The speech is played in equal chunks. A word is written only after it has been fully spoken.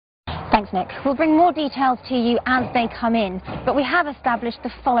Thanks, Nick. We'll bring more details to you as they come in, but we have established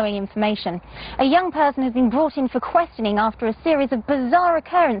the following information. A young person has been brought in for questioning after a series of bizarre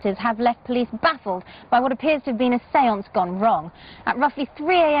occurrences have left police baffled by what appears to have been a seance gone wrong. At roughly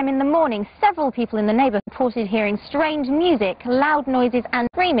 3 a.m. in the morning, several people in the neighbourhood reported hearing strange music, loud noises and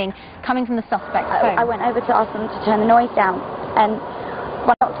screaming coming from the suspect's phone. I went over to ask them to turn the noise down, and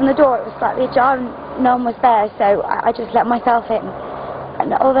when I knocked on the door it was slightly ajar and no one was there, so I just let myself in.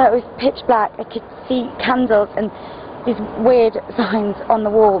 And although it was pitch black, I could see candles and these weird signs on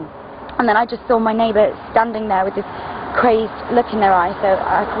the wall. And then I just saw my neighbour standing there with this crazed look in their eye, so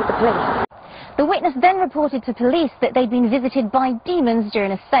I called the police. The witness then reported to police that they'd been visited by demons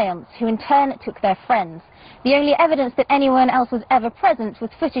during a seance, who in turn took their friends. The only evidence that anyone else was ever present was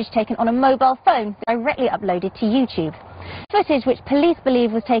footage taken on a mobile phone directly uploaded to YouTube. Footage which police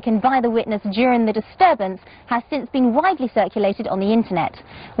believe was taken by the witness during the disturbance has since been widely circulated on the internet.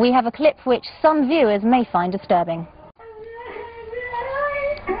 We have a clip which some viewers may find disturbing.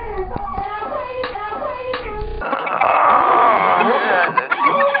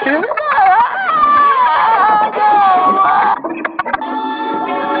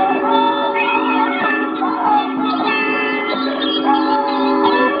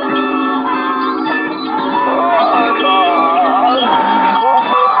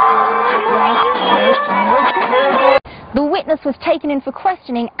 The witness was taken in for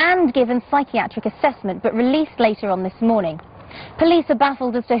questioning and given psychiatric assessment, but released later on this morning. Police are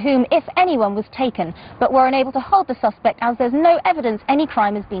baffled as to whom, if anyone, was taken, but were unable to hold the suspect as there's no evidence any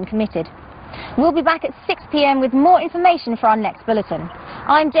crime has been committed. We'll be back at 6 p.m. with more information for our next bulletin.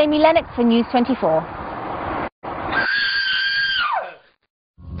 I'm Jamie Lennox for News 24.